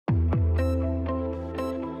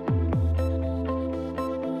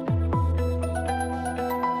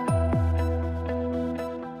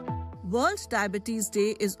World Diabetes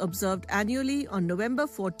Day is observed annually on November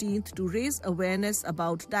 14th to raise awareness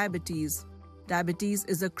about diabetes. Diabetes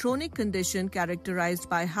is a chronic condition characterized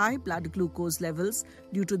by high blood glucose levels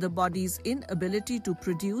due to the body's inability to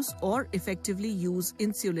produce or effectively use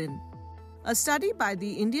insulin. A study by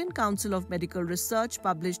the Indian Council of Medical Research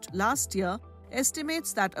published last year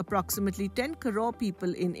estimates that approximately 10 crore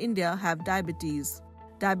people in India have diabetes.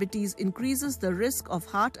 Diabetes increases the risk of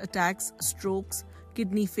heart attacks, strokes,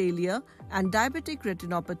 kidney failure, and diabetic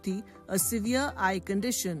retinopathy, a severe eye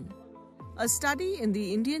condition. A study in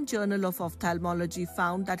the Indian Journal of Ophthalmology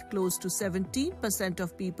found that close to 17%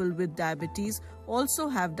 of people with diabetes also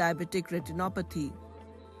have diabetic retinopathy.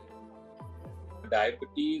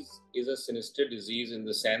 Diabetes is a sinister disease in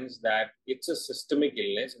the sense that it's a systemic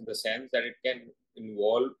illness, in the sense that it can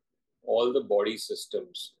involve all the body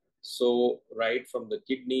systems. So right from the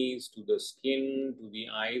kidneys to the skin to the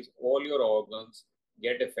eyes, all your organs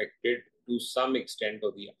get affected to some extent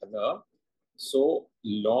or the other. So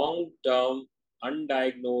long-term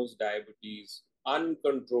undiagnosed diabetes,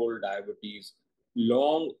 uncontrolled diabetes,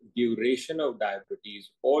 long duration of diabetes,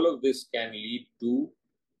 all of this can lead to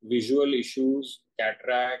visual issues,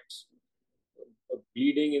 cataracts,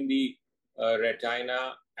 bleeding in the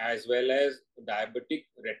retina, as well as diabetic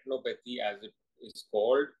retinopathy, as it is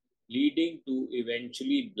called, leading to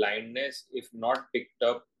eventually blindness if not picked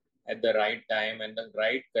up at the right time and the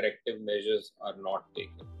right corrective measures are not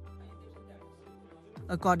taken.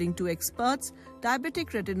 According to experts,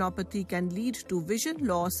 diabetic retinopathy can lead to vision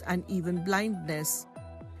loss and even blindness.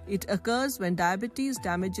 It occurs when diabetes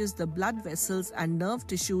damages the blood vessels and nerve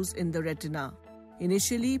tissues in the retina.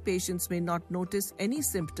 Initially, patients may not notice any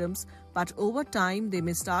symptoms, but over time they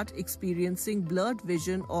may start experiencing blurred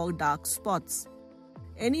vision or dark spots.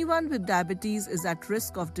 Anyone with diabetes is at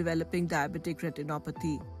risk of developing diabetic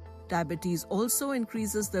retinopathy. Diabetes also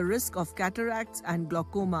increases the risk of cataracts and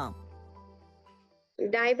glaucoma.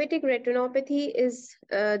 Diabetic retinopathy is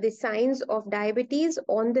the signs of diabetes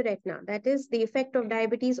on the retina. That is the effect of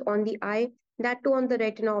diabetes on the eye, that too on the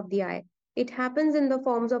retina of the eye. It happens in the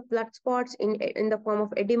forms of blood spots, in the form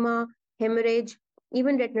of edema, hemorrhage,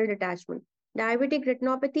 even retinal detachment. Diabetic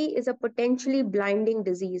retinopathy is a potentially blinding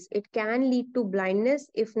disease. It can lead to blindness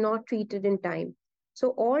if not treated in time.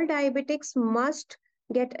 So all diabetics must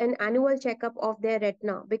get an annual checkup of their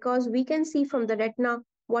retina, because we can see from the retina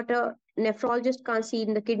what a nephrologist can't see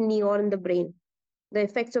in the kidney or in the brain. The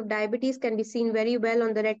effects of diabetes can be seen very well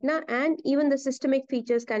on the retina, and even the systemic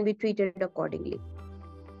features can be treated accordingly.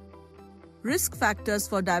 Risk factors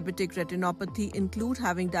for diabetic retinopathy include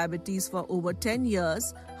having diabetes for over 10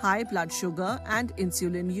 years, high blood sugar, and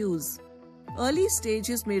insulin use. Early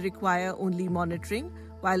stages may require only monitoring,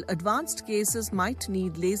 while advanced cases might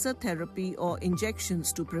need laser therapy or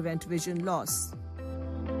injections to prevent vision loss.